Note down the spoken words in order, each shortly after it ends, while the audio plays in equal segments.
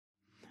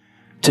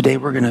Today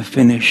we're going to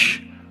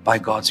finish, by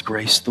God's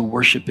grace, the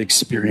worship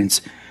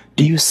experience.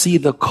 Do you see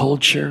the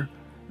culture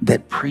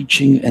that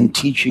preaching and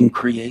teaching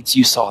creates?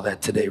 You saw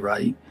that today,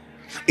 right?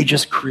 It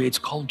just creates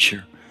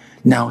culture.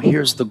 Now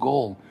here's the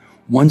goal.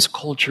 Once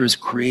culture is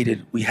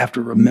created, we have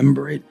to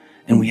remember it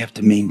and we have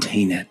to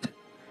maintain it.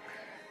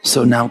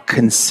 So now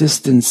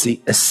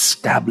consistency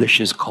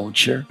establishes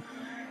culture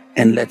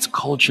and lets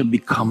culture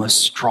become a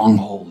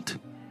stronghold.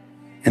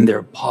 And there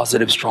are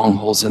positive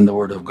strongholds in the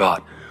Word of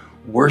God.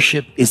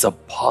 Worship is a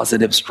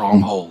positive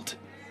stronghold.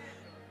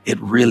 It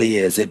really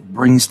is. It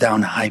brings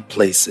down high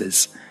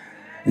places.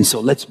 And so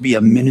let's be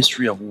a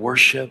ministry of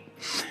worship.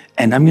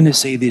 And I'm going to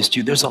say this to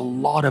you. There's a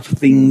lot of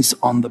things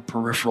on the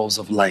peripherals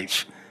of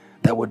life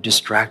that would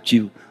distract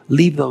you.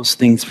 Leave those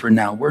things for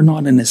now. We're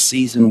not in a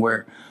season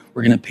where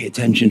we're going to pay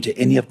attention to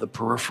any of the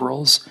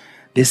peripherals.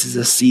 This is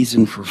a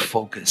season for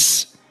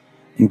focus.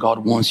 And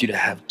God wants you to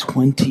have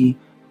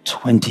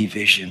 20/20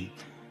 vision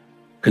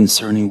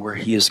concerning where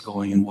He is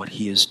going and what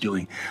He is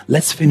doing.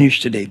 Let's finish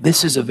today.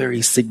 This is a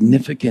very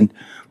significant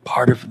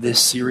part of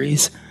this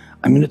series.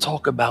 I'm going to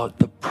talk about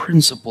the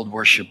principled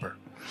worshiper.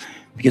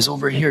 Because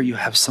over here you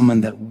have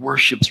someone that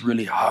worships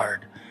really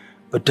hard,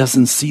 but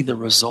doesn't see the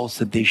results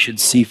that they should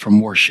see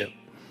from worship.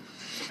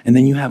 And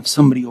then you have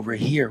somebody over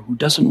here who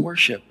doesn't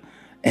worship,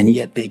 and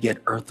yet they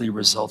get earthly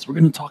results. We're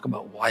going to talk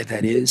about why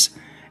that is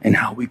and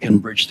how we can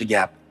bridge the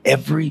gap.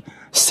 Every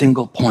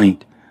single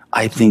point,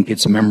 I think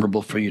it's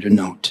memorable for you to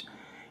note.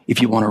 If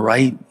you want to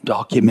write,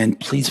 document,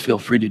 please feel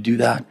free to do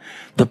that.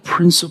 The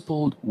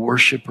principled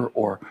worshiper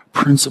or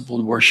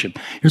principled worship.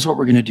 Here's what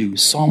we're going to do.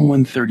 Psalm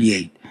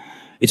 138.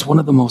 It's one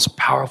of the most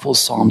powerful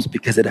Psalms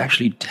because it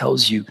actually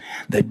tells you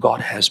that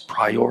God has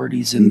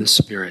priorities in the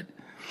Spirit.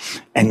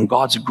 And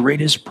God's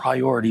greatest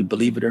priority,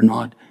 believe it or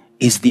not,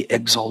 is the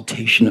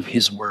exaltation of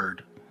His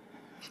Word.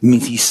 It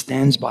means He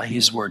stands by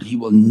His Word. He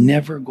will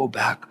never go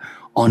back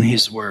on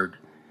His Word.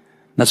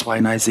 That's why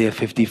in Isaiah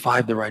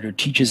 55, the writer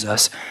teaches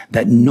us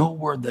that no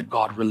word that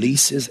God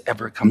releases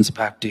ever comes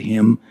back to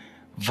Him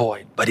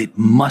void, but it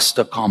must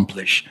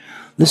accomplish.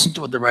 Listen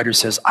to what the writer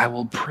says. I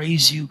will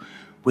praise you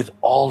with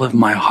all of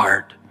my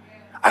heart.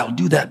 I'll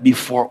do that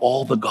before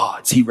all the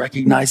gods. He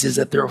recognizes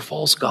that there are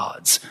false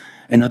gods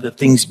and other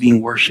things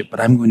being worshipped, but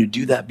I'm going to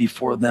do that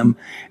before them,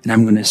 and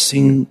I'm going to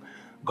sing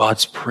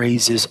God's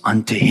praises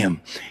unto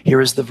Him. Here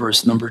is the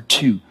verse, number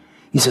 2.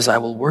 He says, I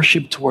will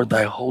worship toward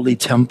thy holy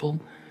temple.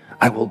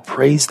 I will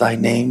praise thy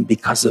name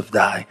because of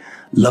thy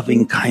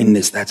loving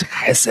kindness. That's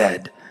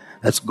chesed.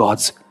 That's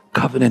God's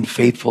covenant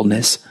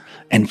faithfulness,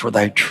 and for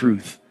thy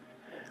truth.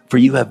 For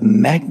you have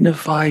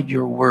magnified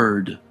your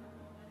word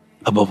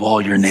above all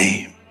your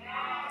name.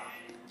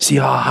 See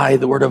how high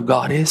the Word of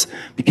God is?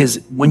 Because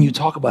when you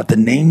talk about the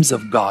names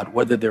of God,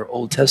 whether they're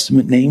Old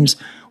Testament names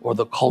or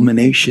the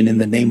culmination in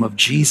the name of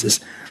Jesus,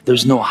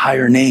 there's no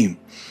higher name.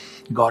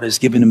 God has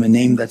given Him a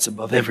name that's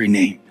above every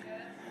name.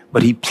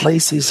 But He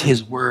places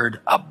His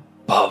Word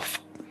above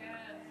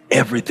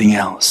everything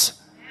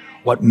else.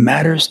 What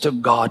matters to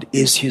God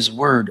is His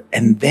Word,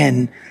 and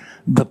then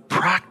the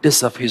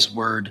practice of His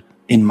Word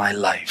in my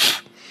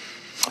life.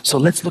 So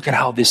let's look at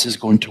how this is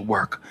going to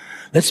work.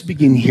 Let's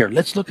begin here.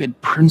 Let's look at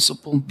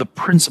the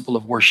principle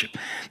of worship.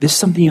 This is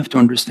something you have to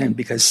understand,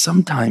 because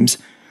sometimes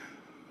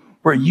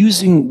we're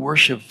using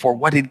worship for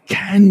what it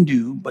can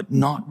do, but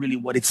not really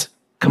what it's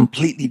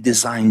completely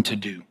designed to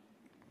do.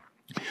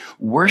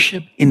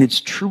 Worship in its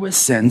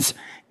truest sense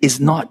is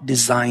not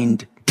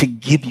designed to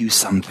give you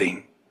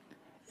something.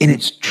 In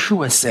its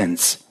truest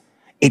sense,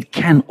 it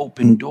can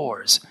open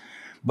doors,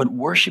 but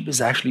worship is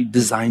actually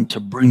designed to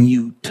bring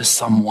you to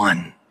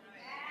someone.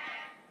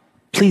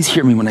 Please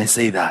hear me when I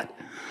say that.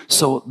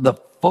 So the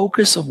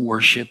focus of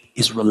worship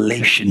is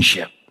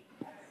relationship,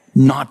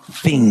 not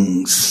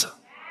things.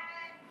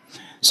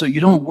 So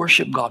you don't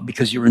worship God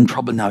because you're in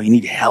trouble now, you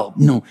need help.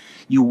 No,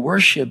 you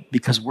worship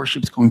because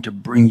worship is going to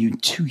bring you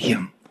to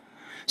Him.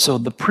 So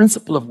the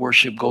principle of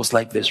worship goes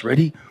like this.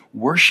 Ready?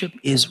 Worship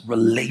is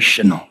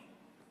relational.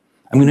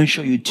 I'm going to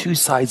show you two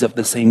sides of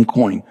the same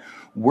coin.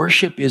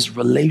 Worship is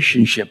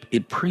relationship.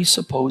 It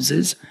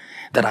presupposes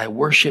that I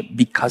worship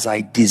because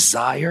I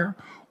desire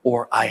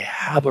or I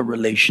have a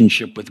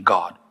relationship with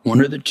God.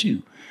 One or the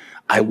two.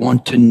 I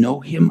want to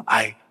know Him.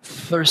 I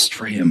thirst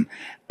for Him.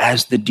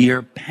 As the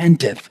deer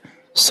panteth,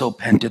 so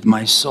panteth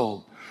my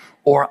soul.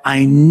 Or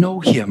I know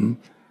Him.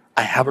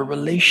 I have a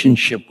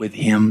relationship with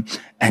Him,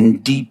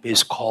 and deep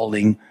is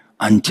calling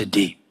unto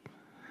deep.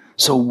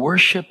 So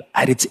worship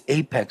at its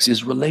apex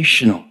is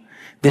relational.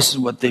 This is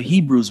what the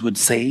Hebrews would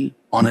say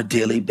on a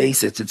daily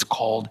basis. It's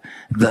called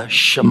the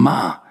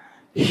Shema.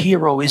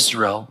 Hear, O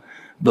Israel,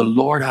 the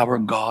Lord our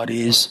God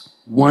is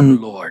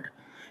one Lord.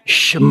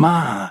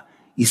 Shema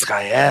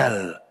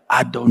Israel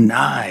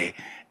Adonai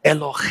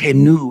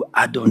Eloheinu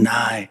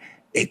Adonai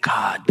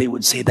Echad. They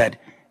would say that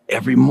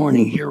every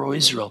morning. Hear, O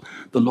Israel,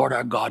 the Lord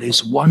our God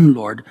is one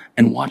Lord.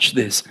 And watch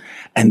this.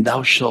 And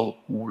thou shalt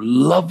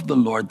love the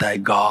Lord thy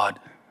God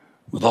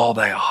with all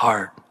thy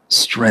heart,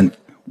 strength.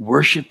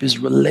 Worship is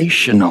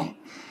relational.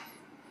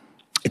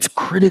 It's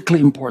critically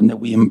important that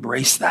we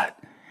embrace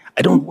that.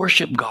 I don't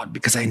worship God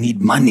because I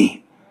need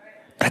money.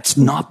 That's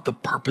not the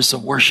purpose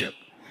of worship.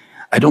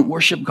 I don't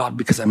worship God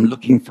because I'm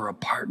looking for a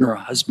partner, a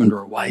husband, or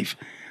a wife.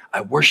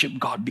 I worship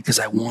God because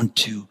I want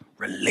to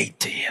relate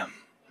to him.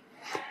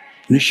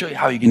 I'm going to show you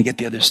how you're going to get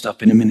the other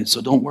stuff in a minute,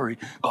 so don't worry.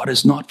 God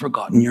has not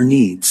forgotten your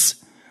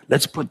needs.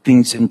 Let's put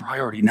things in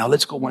priority. Now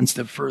let's go one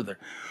step further.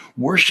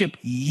 Worship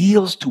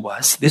yields to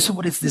us, this is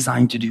what it's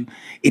designed to do,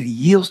 it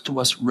yields to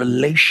us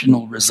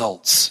relational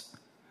results.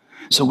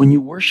 So when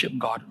you worship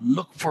God,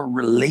 look for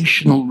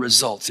relational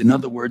results. In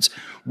other words,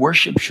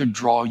 worship should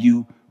draw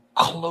you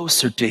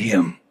closer to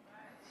him.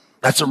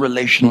 That's a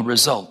relational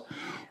result.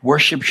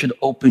 Worship should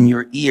open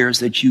your ears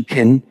that you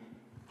can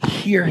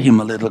hear him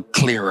a little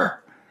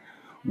clearer.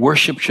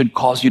 Worship should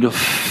cause you to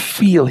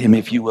feel him,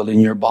 if you will, in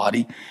your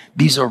body.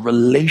 These are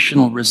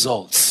relational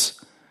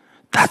results.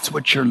 That's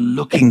what you're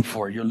looking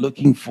for. You're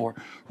looking for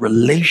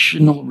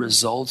relational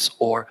results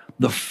or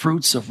the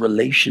fruits of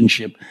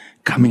relationship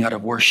coming out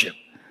of worship.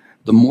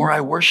 The more I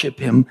worship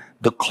him,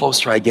 the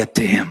closer I get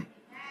to him.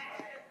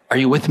 Are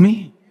you with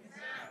me?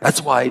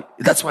 That's why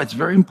it's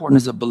very important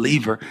as a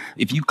believer.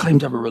 If you claim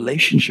to have a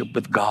relationship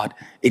with God,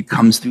 it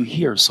comes through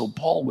here. So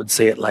Paul would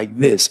say it like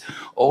this: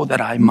 oh,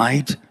 that I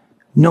might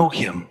know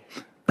him.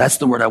 That's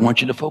the word I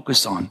want you to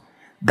focus on.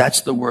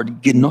 That's the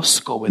word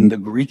ginosko in the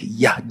Greek,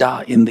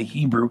 yada in the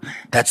Hebrew.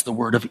 That's the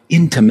word of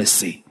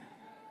intimacy.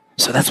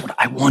 So that's what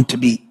I want, to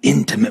be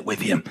intimate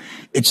with him.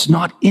 It's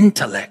not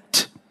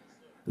intellect.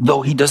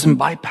 Though he doesn't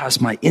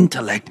bypass my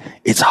intellect,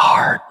 it's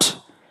heart.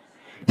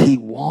 He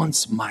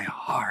wants my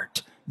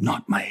heart,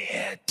 not my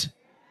head.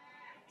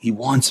 He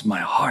wants my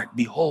heart.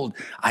 Behold,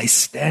 I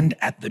stand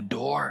at the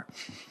door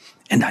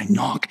and I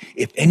knock.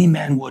 If any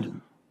man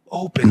would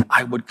open,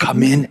 I would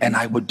come in and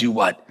I would do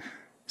what?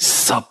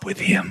 Sup with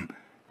him.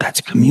 That's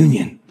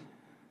communion.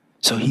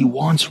 So he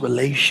wants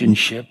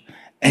relationship,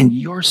 and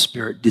your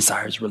spirit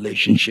desires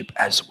relationship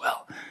as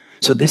well.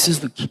 So this is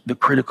the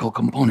critical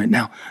component.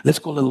 Now, let's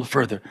go a little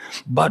further.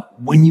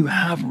 But when you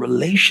have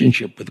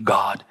relationship with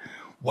God,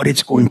 what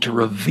it's going to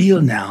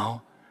reveal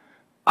now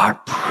are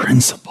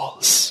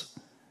principles.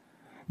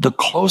 The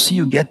closer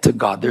you get to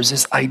God, there's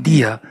this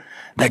idea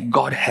that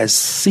God has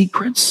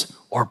secrets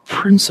or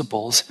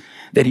principles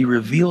that he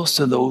reveals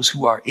to those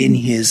who are in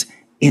his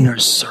inner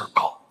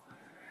circle.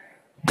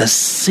 The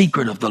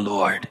secret of the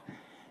Lord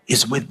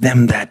is with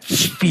them that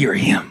fear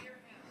him.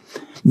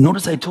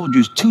 Notice I told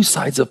you two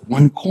sides of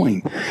one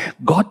coin.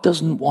 God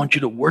doesn't want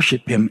you to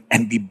worship him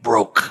and be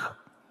broke.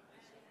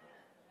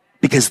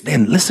 Because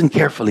then, listen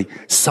carefully,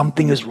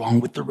 something is wrong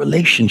with the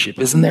relationship,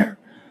 isn't there?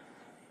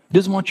 He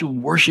doesn't want you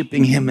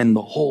worshiping him and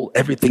the whole,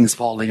 everything's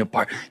falling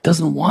apart. He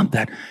doesn't want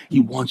that. He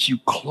wants you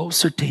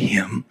closer to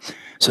him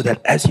so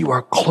that as you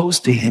are close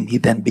to him, he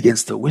then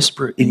begins to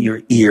whisper in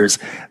your ears,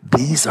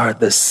 these are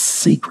the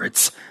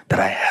secrets that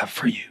I have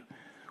for you.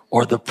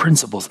 Or the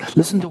principles.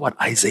 Listen to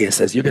what Isaiah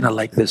says. You're going to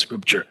like this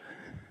scripture.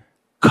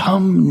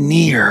 Come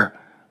near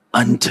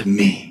unto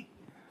me.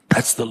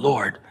 That's the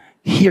Lord.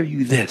 Hear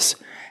you this.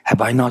 Have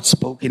I not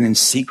spoken in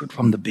secret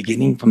from the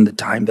beginning, from the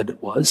time that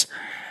it was?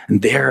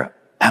 And there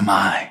am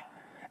I.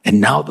 And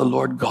now the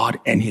Lord God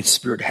and his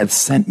Spirit hath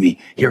sent me.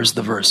 Here's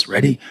the verse.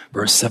 Ready?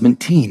 Verse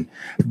 17.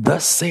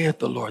 Thus saith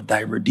the Lord,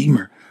 thy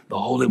Redeemer, the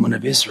Holy One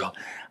of Israel.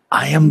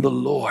 I am the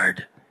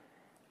Lord,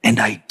 and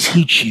I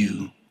teach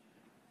you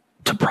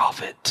to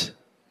profit.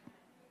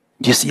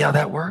 Do you see how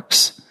that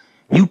works?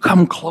 You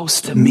come close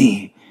to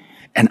me,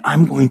 and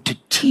I'm going to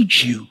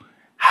teach you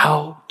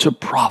how to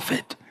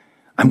profit.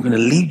 I'm going to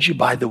lead you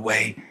by the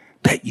way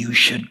that you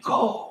should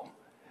go.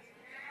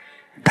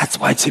 That's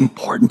why it's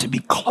important to be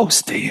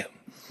close to him.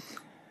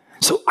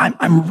 So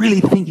I'm really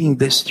thinking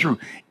this through.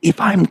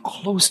 If I'm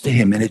close to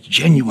him and it's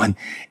genuine,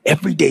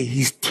 every day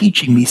he's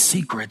teaching me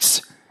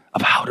secrets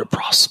of how to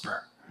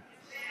prosper,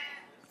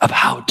 of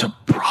how to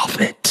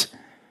profit.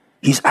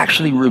 He's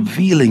actually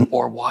revealing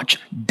or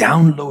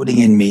downloading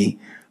in me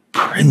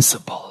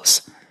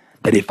principles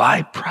that if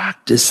I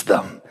practice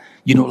them,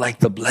 like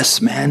the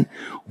blessed man,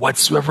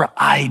 whatsoever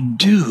I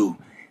do,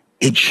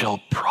 it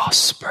shall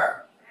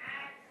prosper.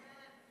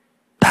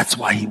 That's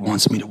why he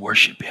wants me to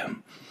worship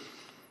him.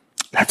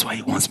 That's why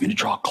he wants me to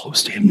draw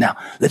close to him. Now,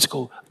 let's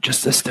go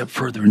just a step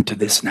further into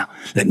this now.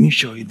 Let me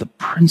show you the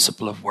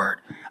principle of word.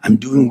 I'm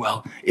doing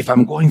well. If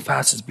I'm going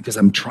fast, it's because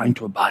I'm trying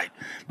to abide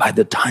by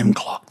the time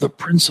clock. The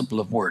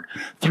principle of word.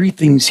 Three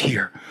things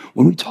here.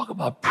 When we talk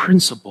about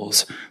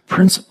principles,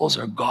 principles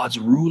are God's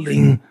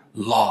ruling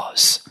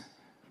laws.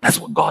 That's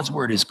what God's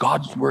word is.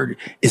 God's word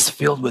is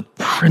filled with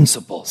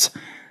principles.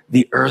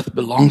 The earth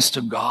belongs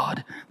to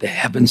God. The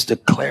heavens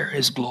declare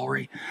his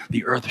glory.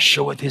 The earth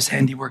showeth his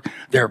handiwork.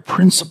 There are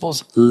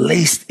principles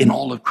laced in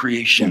all of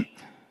creation.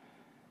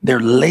 They're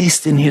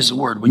laced in his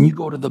word. When you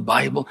go to the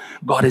Bible,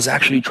 God is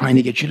actually trying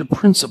to get you to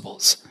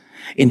principles.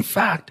 In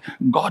fact,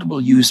 God will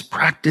use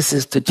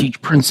practices to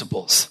teach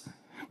principles.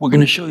 We're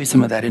going to show you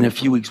some of that in a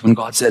few weeks when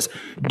God says,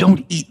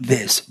 don't eat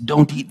this,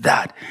 don't eat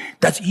that.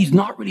 He's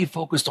not really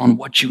focused on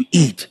what you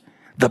eat.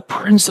 The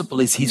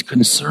principle is he's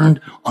concerned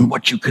on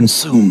what you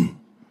consume.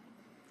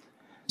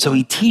 So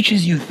he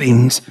teaches you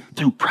things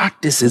through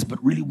practices,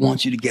 but really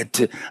wants you to get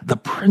to the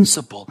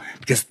principle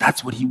because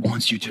that's what he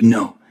wants you to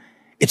know.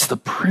 It's the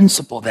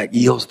principle that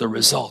yields the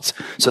results.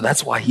 So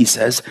that's why he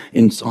says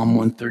in Psalm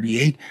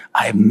 138,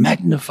 I have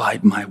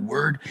magnified my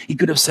word. He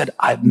could have said,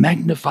 I've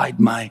magnified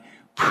my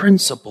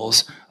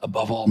principles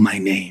above all my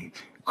name.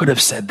 Could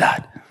have said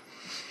that.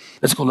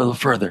 Let's go a little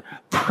further.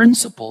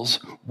 Principles,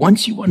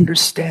 once you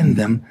understand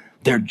them,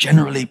 they're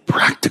generally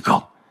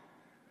practical.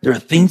 There are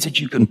things that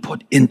you can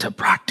put into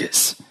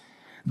practice.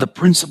 The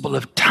principle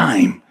of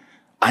time,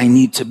 I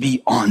need to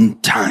be on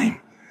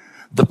time.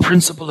 The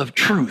principle of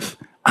truth,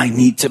 I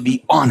need to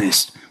be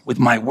honest with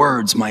my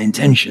words, my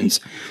intentions.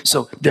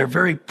 So they're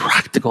very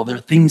practical. They're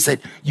things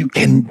that you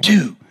can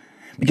do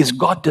because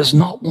God does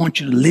not want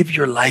you to live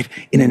your life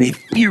in an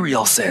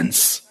ethereal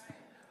sense.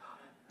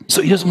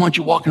 So he doesn't want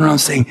you walking around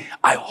saying,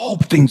 I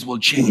hope things will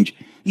change.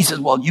 He says,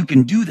 well, you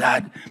can do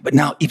that, but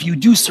now if you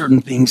do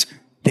certain things,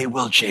 they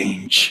will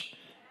change.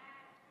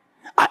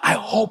 I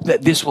hope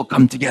that this will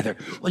come together.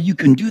 Well, you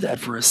can do that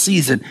for a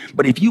season,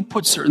 but if you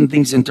put certain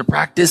things into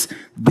practice,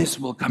 this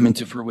will come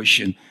into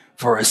fruition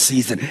for a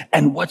season.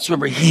 And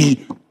whatsoever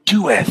he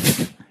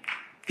doeth,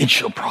 it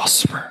shall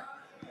prosper.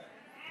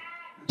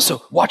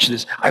 So watch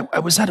this. I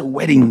was at a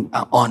wedding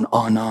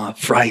on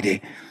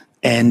Friday,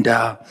 and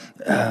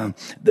there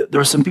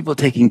were some people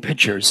taking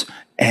pictures.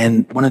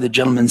 And one of the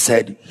gentlemen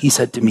said,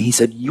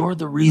 you're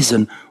the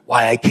reason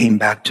why I came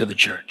back to the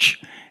church.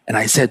 And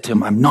I said to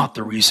him, I'm not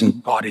the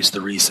reason, God is the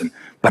reason,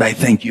 but I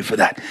thank you for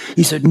that.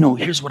 He said, no,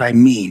 here's what I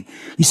mean.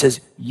 He says,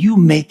 you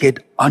make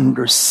it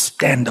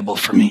understandable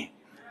for me.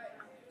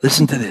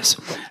 Listen to this.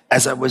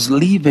 As I was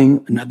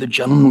leaving, another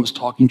gentleman was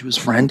talking to his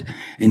friend,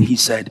 and he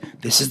said,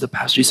 this is the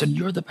pastor. He said,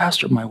 you're the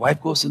pastor. My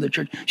wife goes to the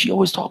church. She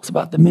always talks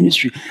about the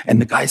ministry.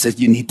 And the guy says,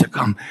 you need to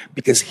come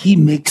because he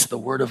makes the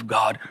word of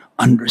God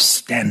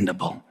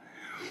understandable.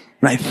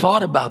 When I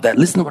thought about that,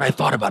 listen to what I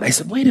thought about. I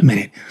said, wait a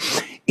minute.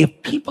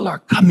 If people are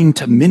coming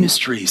to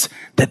ministries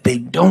that they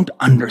don't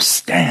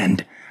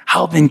understand,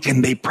 how then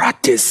can they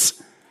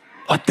practice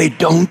what they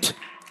don't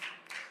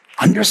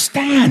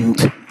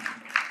understand?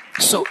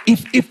 So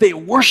if they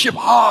worship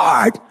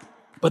hard,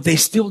 but they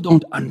still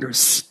don't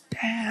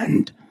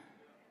understand,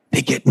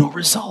 they get no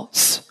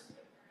results.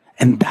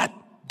 And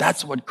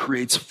that's what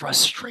creates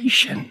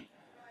frustration.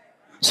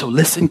 So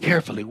listen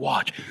carefully,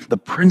 watch. The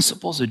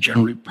principles are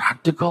generally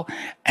practical,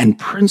 and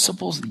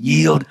principles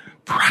yield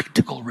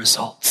practical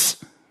results.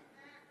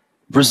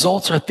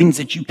 Results are things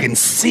that you can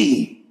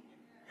see.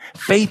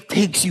 Faith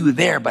takes you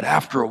there, but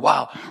after a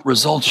while,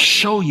 results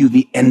show you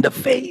the end of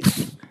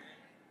faith.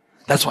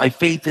 That's why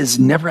faith is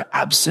never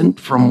absent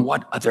from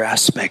what other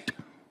aspect?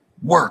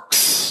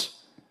 Works.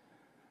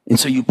 And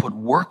so you put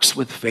works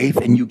with faith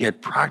and you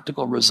get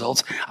practical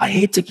results. I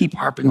hate to keep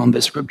harping on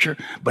this scripture,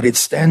 but it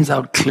stands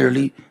out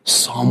clearly,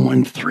 Psalm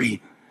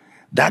 1:3.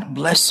 That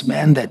blessed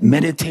man that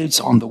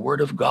meditates on the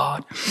word of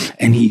God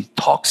and he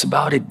talks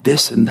about it,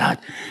 this and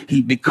that,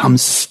 he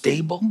becomes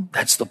stable.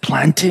 That's the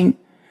planting.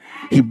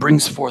 He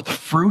brings forth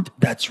fruit.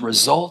 That's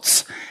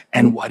results.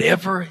 And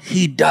whatever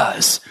he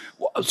does,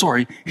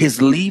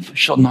 his leaf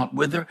shall not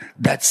wither.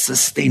 That's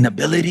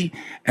sustainability.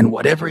 And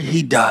whatever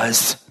he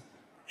does,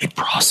 it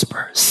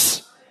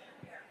prospers.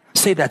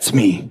 Say, that's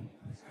me.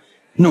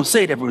 No,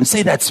 say it, everyone.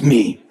 Say, that's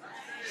me.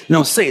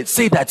 No, say it.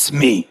 Say, that's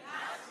me.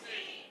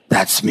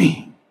 That's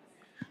me.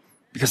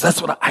 Because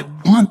that's what I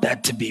want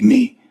that to be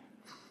me.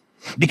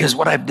 Because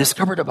what I've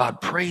discovered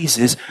about praise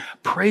is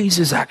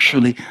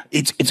actually,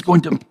 it's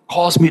going to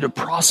cause me to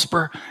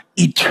prosper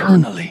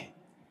eternally.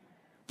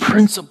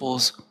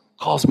 Principles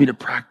cause me to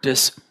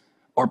practice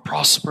or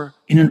prosper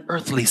in an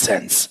earthly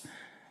sense.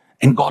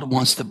 And God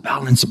wants to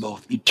balance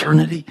both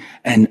eternity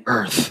and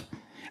earth.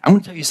 I'm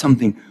going to tell you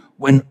something.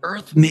 When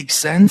earth makes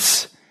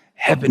sense,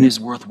 heaven is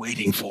worth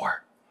waiting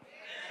for.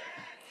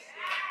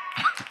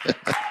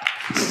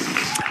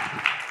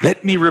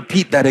 Let me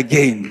repeat that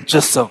again,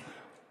 just so.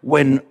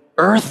 When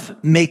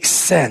earth makes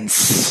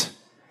sense,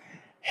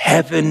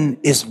 heaven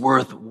is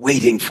worth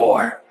waiting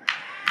for.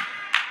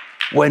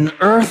 When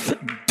earth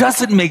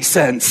doesn't make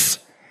sense,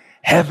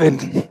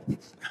 heaven,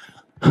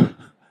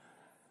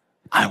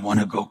 I want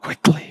to go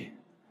quickly.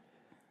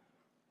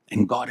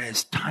 And God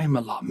has time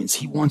allotments.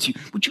 He wants you,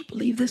 would you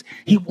believe this?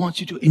 He wants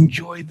you to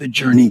enjoy the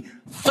journey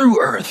through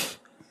earth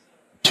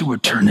to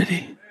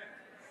eternity.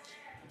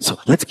 So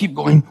let's keep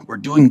going. We're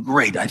doing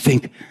great, I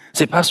think.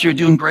 Say, Pastor, you're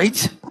doing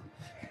great?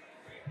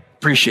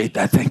 Appreciate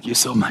that. Thank you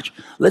so much.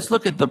 Let's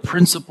look at the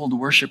principled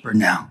worshiper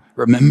now.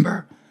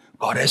 Remember,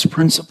 God has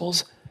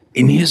principles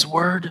in his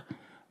word.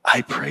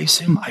 I praise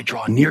him. I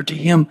draw near to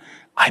him.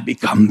 I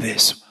become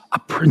this, a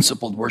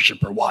principled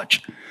worshiper.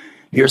 Watch.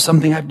 Here's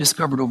something I've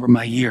discovered over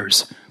my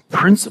years.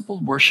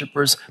 Principled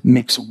worshipers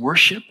mix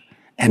worship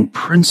and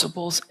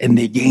principles, and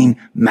they gain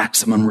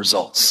maximum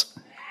results.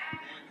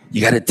 You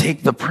got to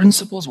take the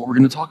principles, what we're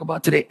going to talk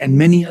about today, and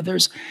many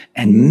others,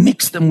 and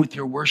mix them with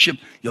your worship.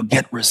 You'll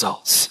get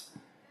results.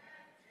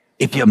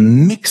 If you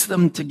mix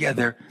them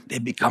together, they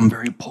become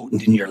very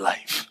potent in your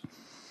life.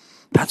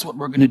 That's what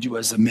we're going to do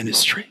as a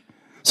ministry.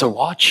 So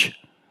watch.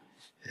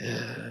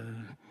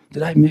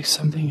 Did I mix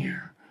something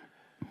here?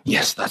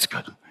 Yes, that's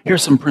good.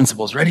 Here's some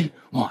principles. Ready?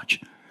 Watch.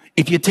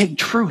 If you take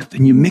truth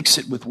and you mix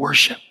it with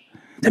worship,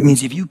 that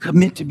means if you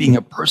commit to being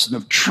a person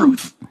of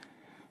truth,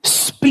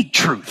 speak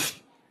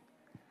truth.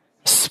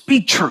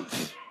 Speak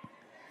truth.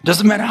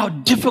 Doesn't matter how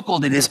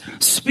difficult it is,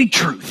 speak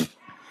truth.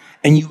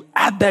 And you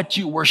add that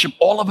to your worship,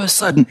 all of a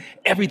sudden,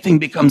 everything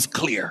becomes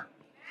clear.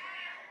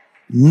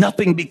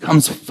 Nothing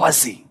becomes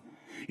fuzzy.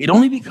 It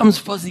only becomes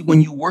fuzzy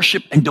when you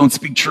worship and don't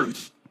speak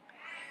truth.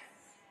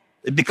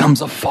 It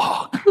becomes a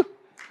fog.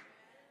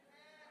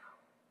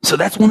 So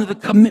that's one of the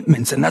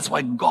commitments, and that's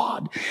why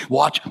God,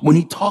 watch, when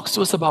he talks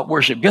to us about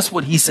worship, guess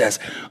what he says?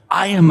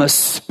 I am a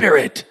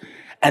spirit,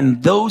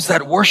 and those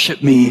that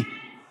worship me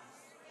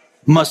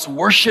must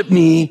worship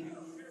me.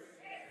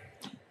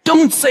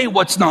 Don't say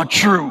what's not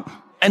true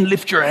and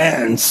lift your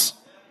hands.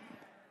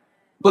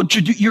 But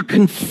you're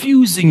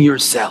confusing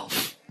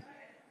yourself.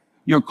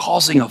 You're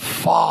causing a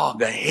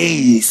fog, a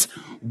haze.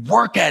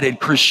 Work at it,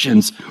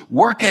 Christians.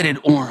 Work at it,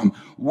 Orem.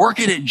 Work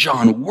at it,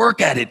 John.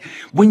 Work at it.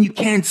 When you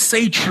can't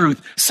say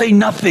truth, say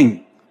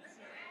nothing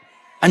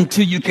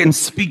until you can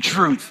speak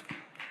truth,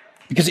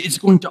 because it's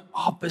going to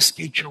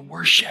obfuscate your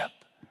worship.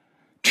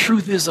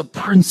 Truth is a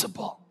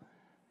principle.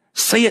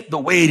 Say it the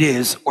way it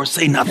is or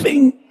say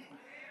nothing.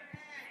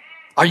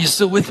 Are you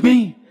still with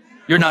me?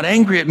 You're not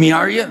angry at me,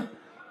 are you?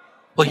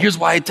 Well, here's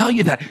why I tell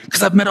you that.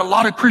 Because I've met a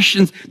lot of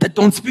Christians that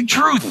don't speak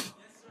truth,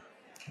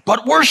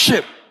 but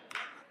worship,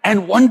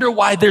 and wonder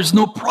why there's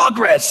no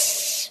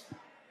progress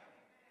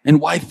and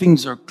why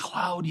things are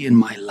cloudy in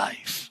my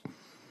life.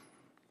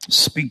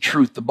 Speak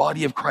truth. The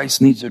body of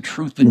Christ needs a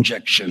truth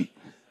injection.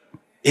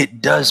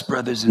 It does,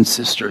 brothers and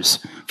sisters.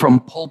 From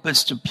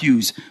pulpits to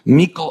pews,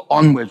 Mikkel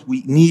onwards,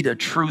 we need a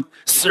truth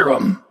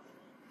serum.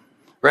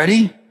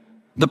 Ready?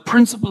 The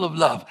principle of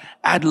love.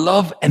 Add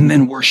love and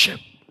then worship.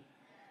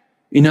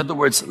 In other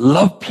words,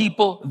 love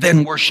people,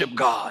 then worship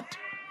God.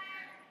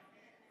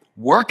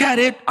 Work at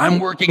it. I'm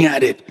working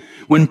at it.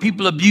 When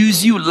people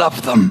abuse you,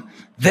 love them,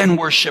 then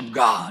worship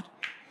God.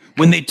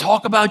 When they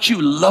talk about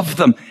you, love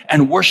them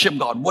and worship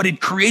God. What it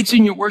creates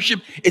in your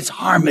worship is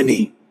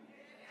harmony,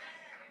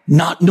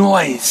 not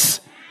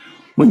noise.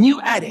 When you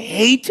add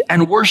hate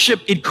and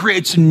worship, it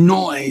creates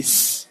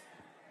noise.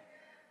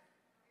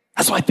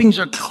 That's why things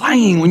are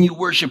clanging when you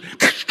worship.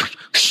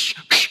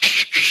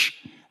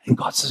 And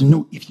God says,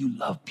 no, if you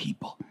love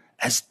people,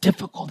 as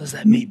difficult as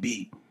that may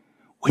be,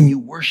 when you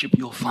worship,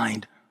 you'll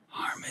find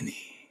harmony.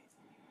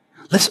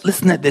 Let's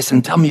listen at this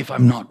and tell me if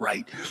I'm not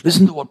right.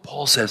 Listen to what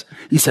Paul says.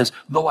 He says,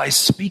 though I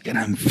speak and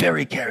I'm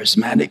very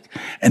charismatic,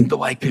 and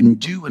though I can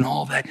do and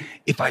all that,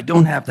 if I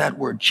don't have that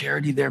word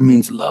charity there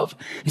means love,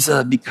 he says,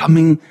 I'm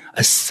becoming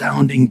a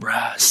sounding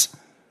brass,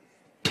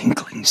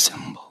 tinkling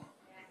cymbal.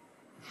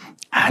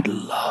 Add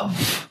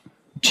love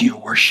to your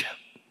worship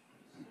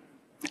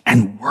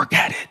and work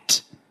at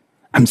it.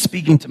 I'm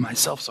speaking to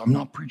myself, so I'm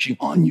not preaching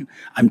on you.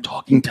 I'm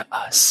talking to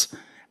us.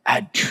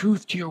 Add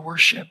truth to your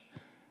worship,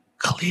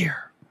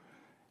 clear.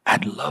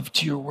 Add love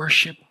to your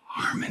worship,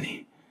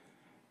 harmony.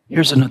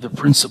 Here's another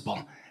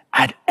principle.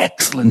 Add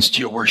excellence to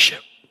your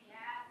worship.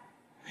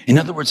 In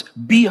other words,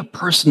 be a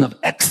person of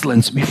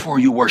excellence before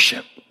you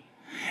worship.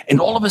 And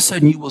all of a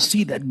sudden you will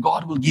see that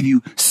God will give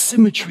you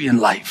symmetry in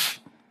life,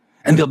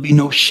 and there'll be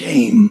no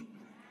shame.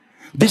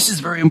 This is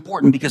very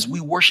important because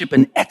we worship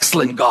an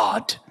excellent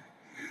God.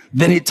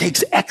 Then it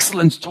takes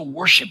excellence to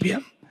worship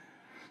him.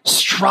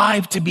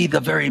 Strive to be the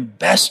very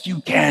best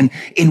you can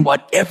in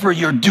whatever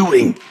you're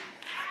doing.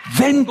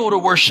 Then go to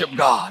worship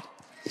God.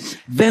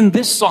 Then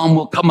this psalm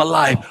will come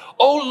alive.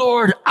 O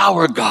Lord,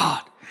 our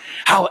God,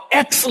 how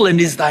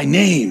excellent is thy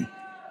name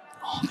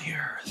on the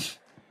earth.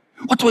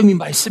 What do I mean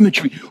by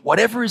symmetry?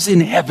 Whatever is in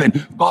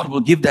heaven, God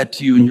will give that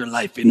to you in your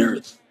life in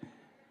earth.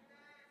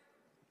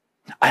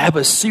 I have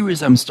a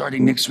series I'm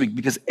starting next week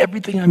because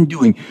everything I'm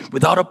doing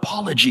without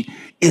apology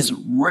is,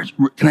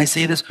 can I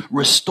say this?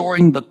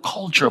 Restoring the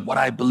culture of what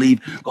I believe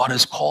God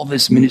has called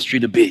this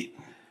ministry to be.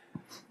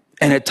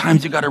 And at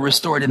times you got to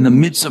restore it in the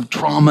midst of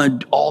trauma,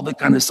 all the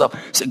kind of stuff.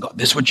 Say, God,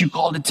 this is what you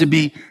called it to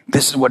be.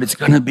 This is what it's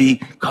going to be.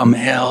 Come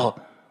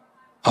hell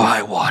or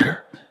high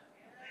water.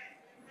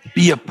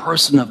 Be a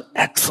person of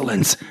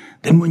excellence.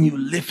 Then when you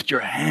lift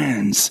your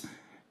hands,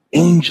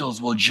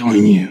 angels will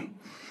join you.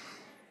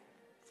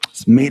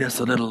 He's made us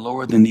a little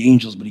lower than the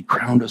angels, but he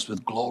crowned us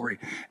with glory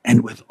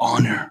and with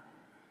honor.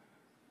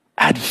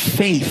 Add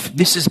faith.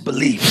 This is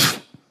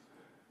belief.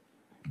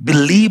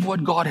 Believe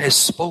what God has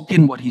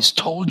spoken, what he's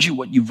told you,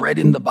 what you've read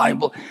in the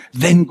Bible.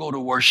 Then go to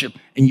worship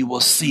and you will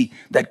see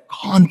that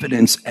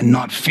confidence and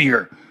not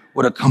fear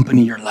would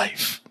accompany your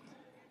life.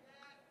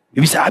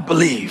 If you say, I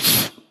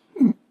believe,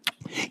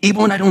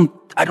 even when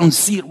I don't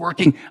see it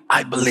working,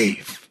 I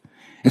believe.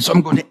 And so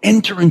I'm going to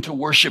enter into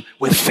worship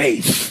with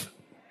faith.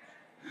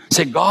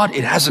 Say, God,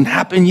 it hasn't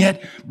happened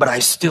yet, but I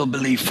still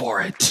believe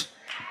for it.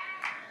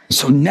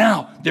 So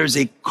now there's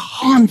a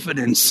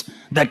confidence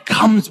that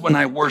comes when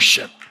I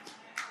worship.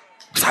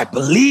 Because I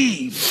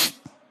believe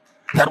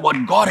that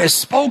what God has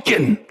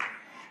spoken,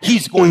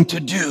 he's going to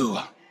do.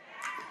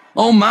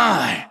 Oh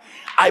my,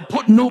 I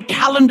put no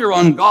calendar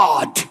on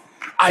God.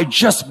 I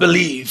just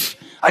believe.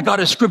 I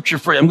got a scripture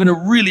for you. I'm going to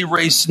really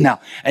race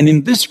now. And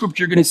in this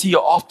scripture, you're going to see, you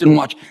often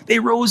watch. They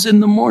rose in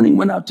the morning,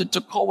 went out to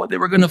Tekoa. They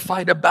were going to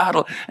fight a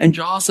battle. And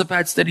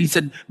Jehoshaphat said, he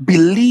said,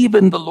 believe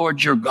in the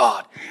Lord your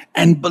God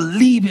and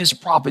believe his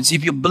prophets.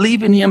 If you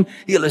believe in him,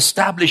 he'll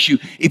establish you.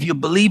 If you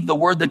believe the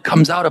word that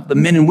comes out of the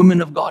men and women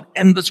of God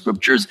and the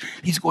scriptures,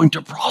 he's going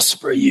to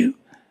prosper you.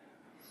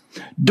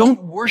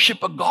 Don't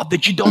worship a God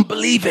that you don't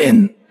believe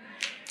in.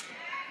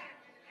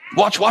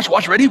 Watch,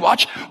 ready,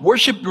 watch.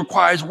 Worship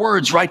requires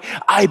words, right?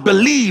 I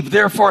believe,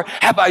 therefore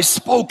have I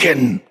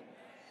spoken.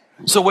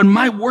 So when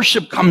my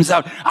worship comes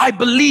out, I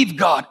believe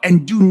God,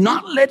 and do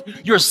not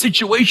let your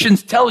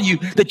situations tell you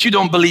that you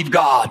don't believe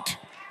God.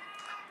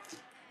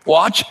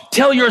 Watch,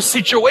 tell your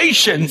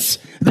situations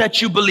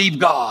that you believe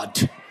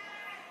God.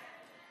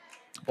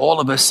 All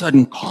of a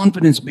sudden,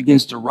 confidence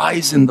begins to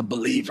rise in the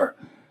believer.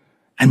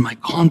 And my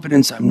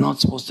confidence, I'm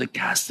not supposed to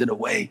cast it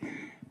away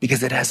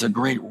because it has a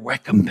great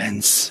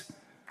recompense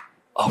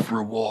of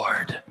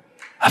reward.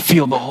 I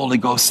feel the Holy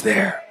Ghost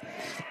there.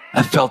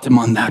 I felt him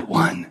on that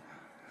one.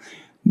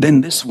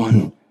 Then this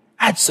one,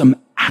 add some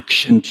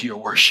action to your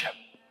worship.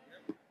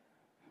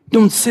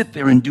 Don't sit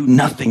there and do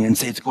nothing and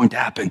say it's going to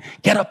happen.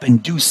 Get up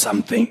and do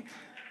something.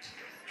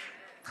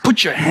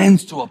 Put your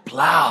hands to a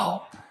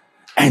plow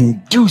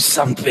and do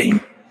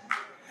something.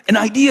 An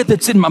idea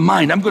that's in my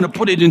mind, I'm going to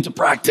put it into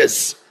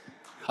practice.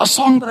 A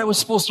song that I was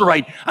supposed to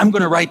write, I'm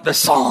going to write the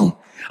song.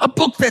 A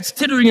book that's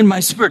tittering in my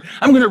spirit,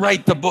 I'm going to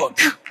write the book.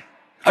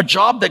 A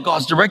job that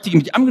God's directing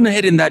me, I'm going to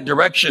head in that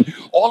direction.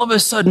 All of a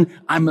sudden,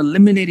 I'm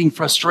eliminating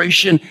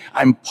frustration.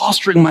 I'm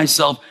posturing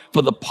myself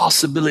for the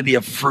possibility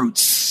of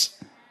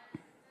fruits.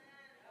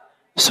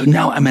 So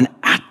now I'm an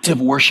active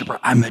worshiper.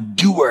 I'm a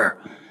doer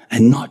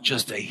and not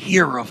just a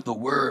hearer of the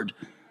word.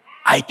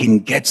 I can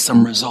get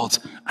some results.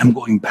 I'm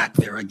going back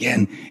there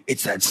again.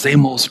 It's that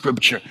same old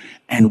scripture.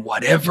 And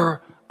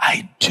whatever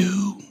I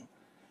do,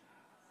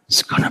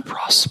 it's going to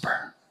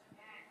prosper.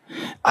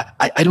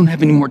 I don't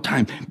have any more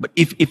time, but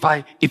if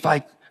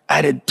I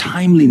added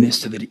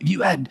timeliness to that, if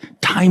you add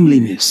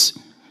timeliness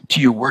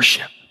to your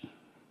worship,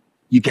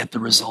 you get the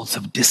results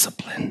of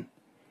discipline.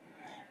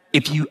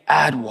 If you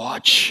add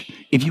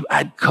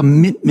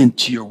commitment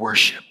to your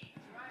worship,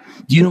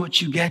 do you know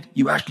what you get?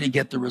 You actually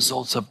get the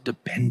results of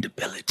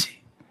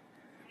dependability.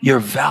 Your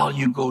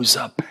value goes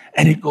up,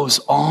 and it goes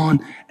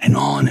on and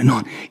on and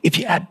on. If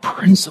you add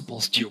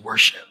principles to your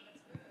worship,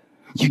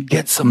 you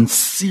get some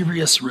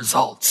serious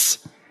results.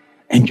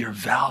 And your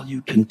value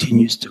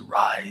continues to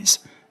rise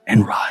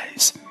and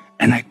rise.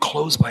 And I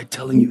close by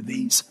telling you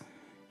these.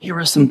 Here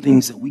are some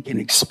things that we can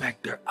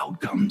expect, their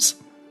outcomes.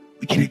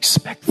 We can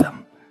expect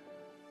them.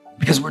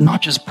 Because we're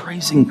not just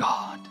praising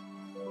God.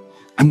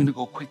 I'm going to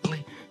go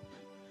quickly.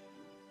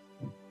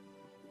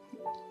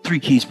 3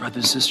 keys, brothers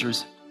and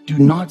sisters. Do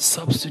not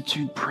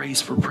substitute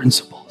praise for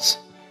principles.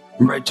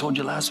 Remember I told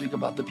you last week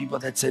about the people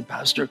that said,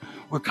 Pastor,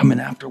 we're coming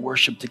after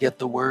worship to get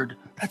the word.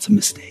 That's a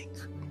mistake.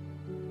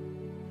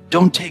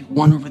 Don't take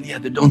one over the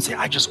other. Don't say,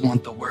 I just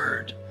want the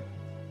word.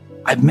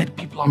 I've met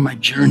people on my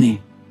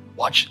journey.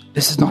 Watch,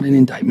 this is not an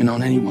indictment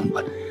on anyone,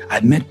 but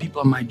I've met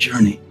people on my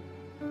journey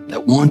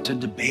that want to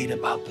debate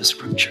about the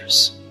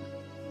scriptures,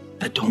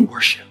 that don't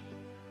worship.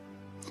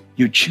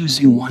 You're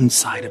choosing one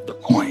side of the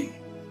coin.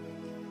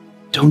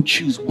 Don't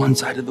choose one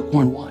side of the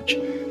coin. Watch.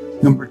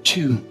 Number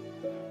 2,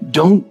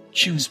 don't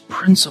choose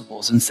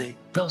principles and say,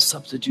 they'll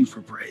substitute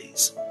for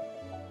praise.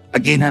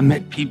 Again, I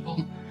met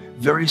people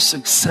very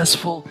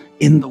successful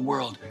in the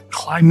world,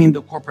 climbing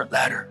the corporate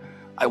ladder.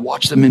 I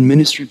watch them in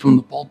ministry from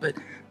the pulpit.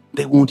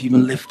 They won't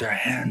even lift their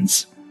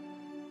hands.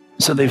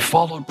 So they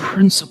followed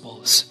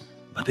principles,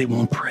 but they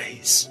won't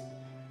praise.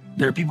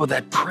 There are people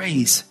that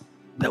praise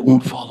that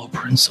won't follow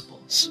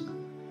principles.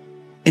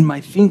 In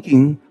my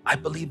thinking, I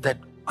believe that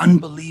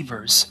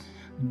unbelievers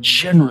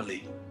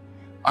generally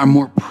are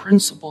more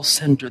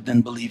principle-centered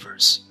than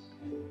believers.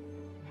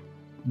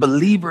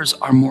 Believers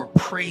are more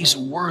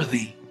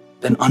praiseworthy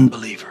than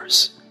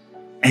unbelievers.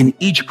 And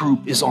each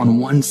group is on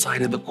one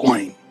side of the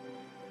coin,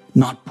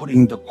 not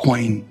putting the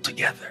coin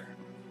together.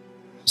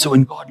 So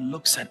when God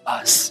looks at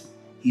us,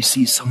 he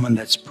sees someone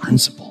that's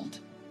principled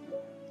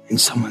and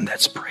someone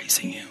that's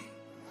praising him.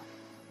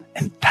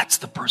 And that's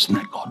the person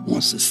that God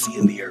wants to see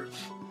in the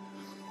earth.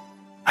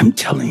 I'm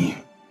telling you,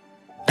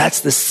 that's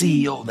the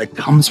CEO that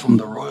comes from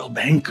the Royal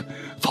Bank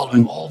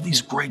following all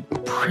these great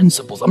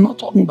principles. I'm not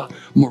talking about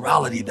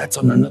morality. That's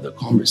on another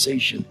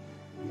conversation.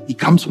 He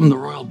comes from the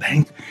Royal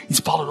Bank. He's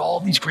followed all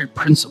these great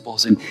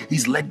principles and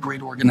he's led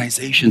great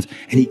organizations.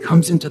 And he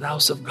comes into the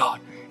house of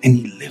God and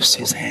he lifts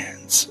his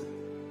hands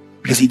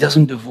because he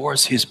doesn't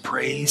divorce his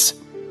praise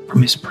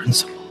from his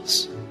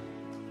principles.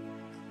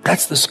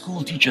 That's the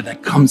school teacher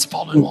that comes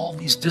following all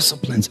these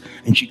disciplines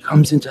and she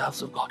comes into the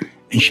house of God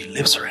and she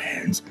lifts her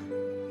hands.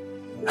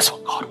 That's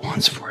what God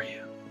wants for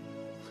you.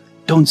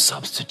 Don't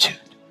substitute.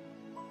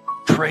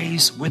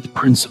 Praise with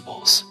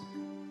principles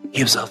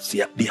gives us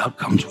the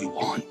outcomes we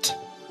want.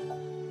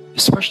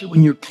 Especially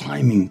when you're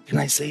climbing. Can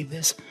I say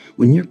this?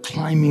 When you're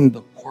climbing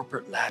the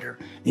corporate ladder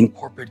in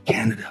corporate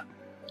Canada.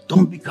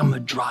 Don't become a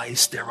dry,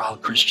 sterile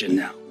Christian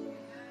now.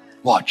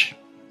 Watch.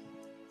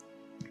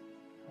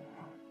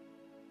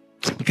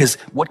 Because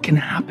what can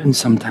happen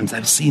sometimes,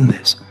 I've seen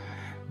this.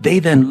 They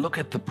then look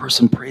at the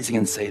person praising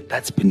and say,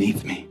 that's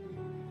beneath me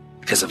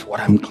because of what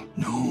I'm.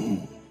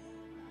 No.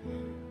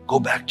 Go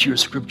back to your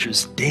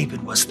scriptures.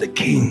 David was the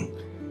king,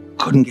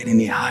 couldn't get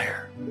any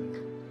higher.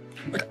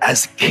 But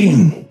as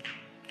king,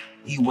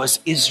 he was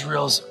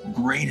Israel's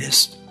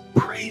greatest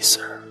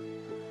praiser.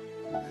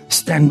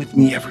 Stand with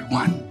me,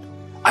 everyone.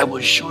 I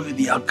will show you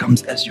the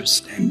outcomes as you're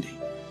standing.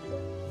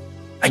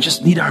 I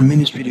just need our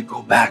ministry to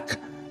go back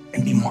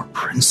and be more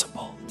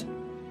principled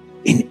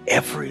in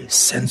every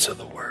sense of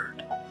the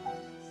word.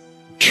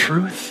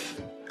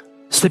 Truth.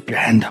 Slip your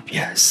hand up,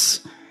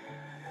 yes.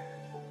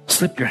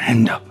 Slip your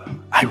hand up.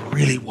 I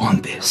really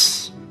want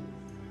this.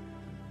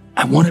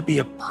 I want to be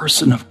a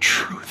person of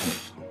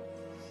truth.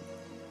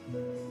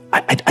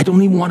 I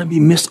don't even want to be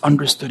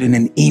misunderstood in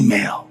an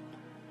email.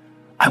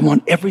 I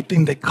want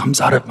everything that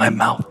comes out of my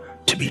mouth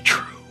to be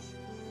true.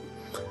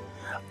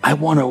 I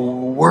want to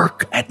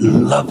work at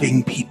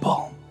loving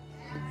people.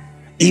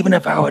 Even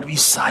if I would be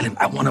silent,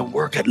 I want to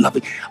work at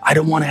loving. I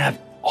don't want to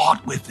have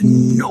aught with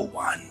no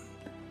one.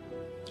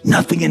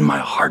 Nothing in my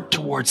heart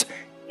towards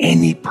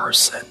any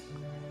person.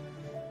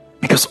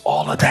 Because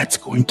all of that's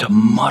going to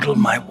muddle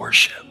my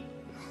worship.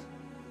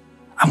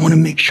 I want to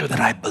make sure that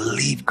I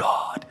believe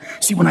God.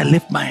 See, when I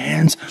lift my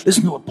hands,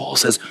 listen to what Paul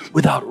says,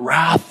 without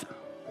wrath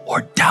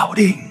or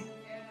doubting,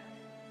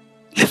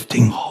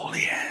 lifting holy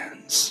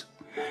hands.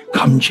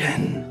 Come,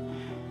 Jen.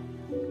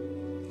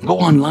 Go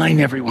online,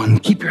 everyone.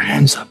 Keep your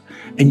hands up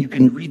and you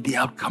can read the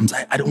outcomes.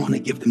 I don't want to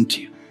give them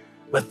to you.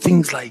 But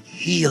things like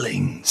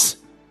healings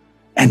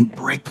and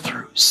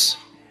breakthroughs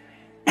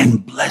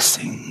and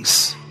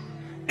blessings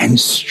and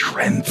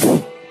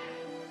strength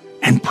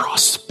and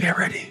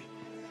prosperity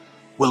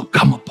will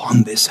come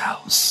upon this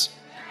house.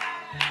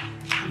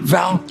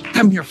 Val,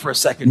 come here for a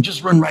second.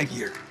 Just run right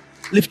here.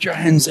 Lift your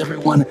hands,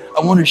 everyone.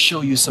 I want to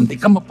show you something.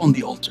 Come up on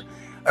the altar.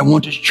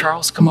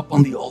 Charles, come up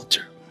on the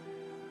altar.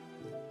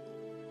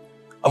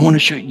 I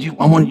want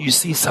you to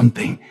see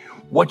something.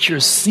 What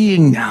you're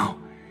seeing now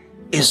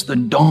is the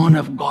dawn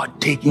of God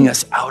taking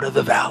us out of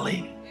the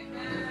valley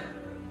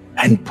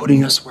and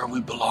putting us where we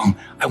belong.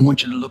 I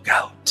want you to look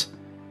out.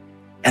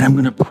 And I'm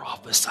going to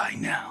prophesy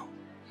now.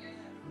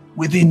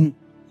 Within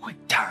quick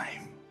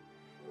time,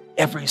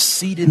 every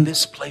seat in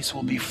this place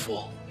will be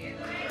full.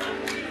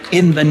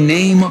 In the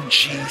name of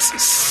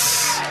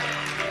Jesus,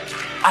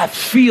 I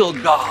feel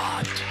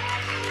God.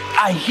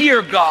 I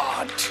hear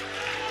God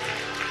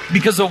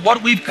because of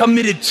what we've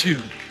committed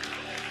to.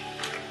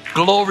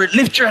 Glory.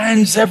 Lift your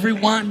hands,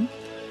 everyone.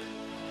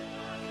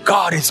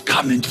 God is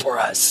coming for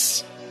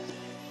us.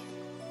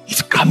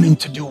 He's coming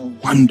to do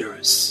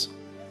wonders.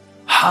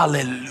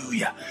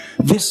 Hallelujah.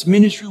 This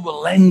ministry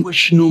will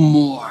languish no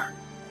more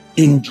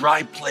in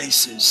dry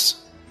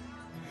places.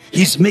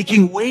 He's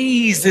making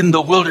ways in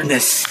the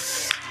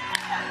wilderness,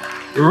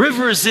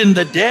 rivers in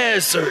the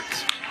desert.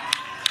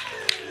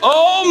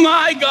 Oh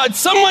my God,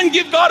 someone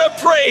give God a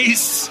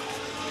praise.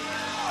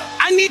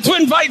 I need to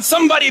invite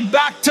somebody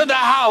back to the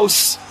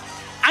house.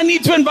 I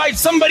need to invite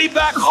somebody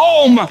back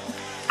home.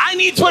 I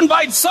need to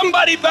invite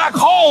somebody back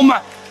home.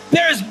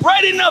 There's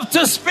bread enough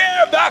to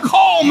spare back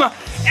home.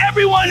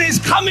 Everyone is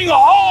coming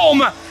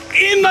home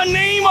in the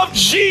name of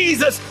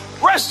Jesus.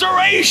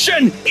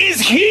 Restoration is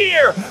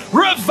here.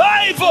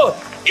 Revival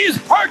is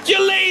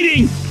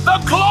percolating. The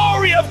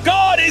glory of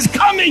God is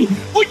coming.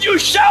 Would you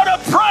shout a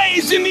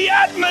praise in the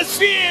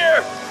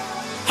atmosphere?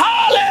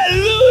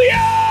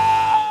 Hallelujah!